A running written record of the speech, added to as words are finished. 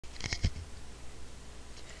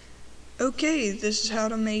Okay, this is how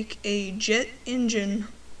to make a jet engine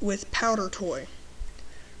with powder toy.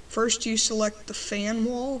 First you select the fan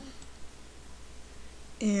wall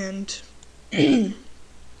and you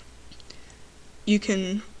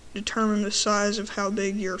can determine the size of how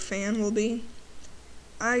big your fan will be.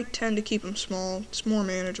 I tend to keep them small, it's more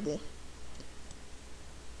manageable.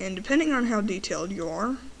 And depending on how detailed you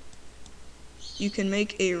are, you can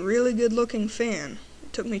make a really good looking fan.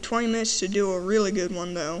 It took me 20 minutes to do a really good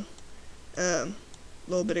one though, a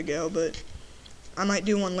little bit ago, but I might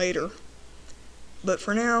do one later. But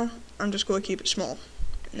for now, I'm just going to keep it small.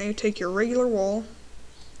 And then you take your regular wall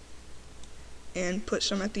and put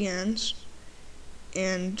some at the ends,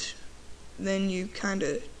 and then you kind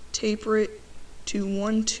of taper it to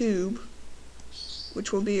one tube,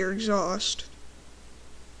 which will be your exhaust,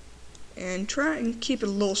 and try and keep it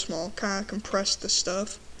a little small, kind of compress the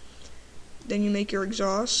stuff. Then you make your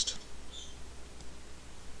exhaust,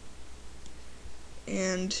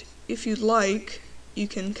 and if you'd like, you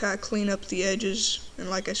can kind of clean up the edges and,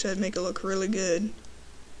 like I said, make it look really good.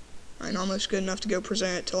 And almost good enough to go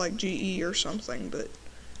present it to like GE or something, but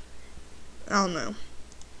I don't know.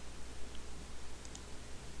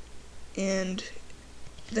 And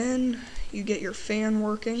then you get your fan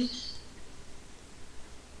working.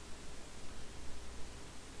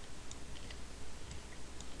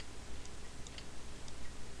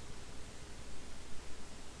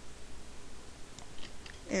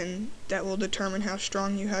 And that will determine how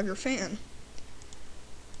strong you have your fan.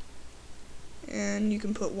 And you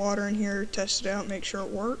can put water in here, test it out, make sure it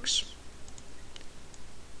works.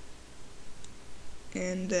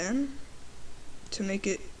 And then, to make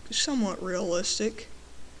it somewhat realistic,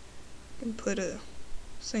 you can put a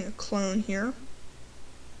thing of cologne here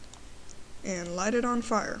and light it on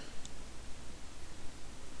fire.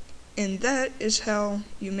 And that is how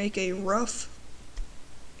you make a rough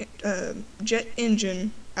jet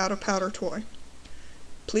engine out of powder toy.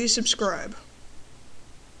 Please subscribe.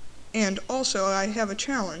 And also, I have a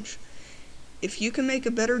challenge. If you can make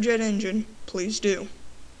a better jet engine, please do.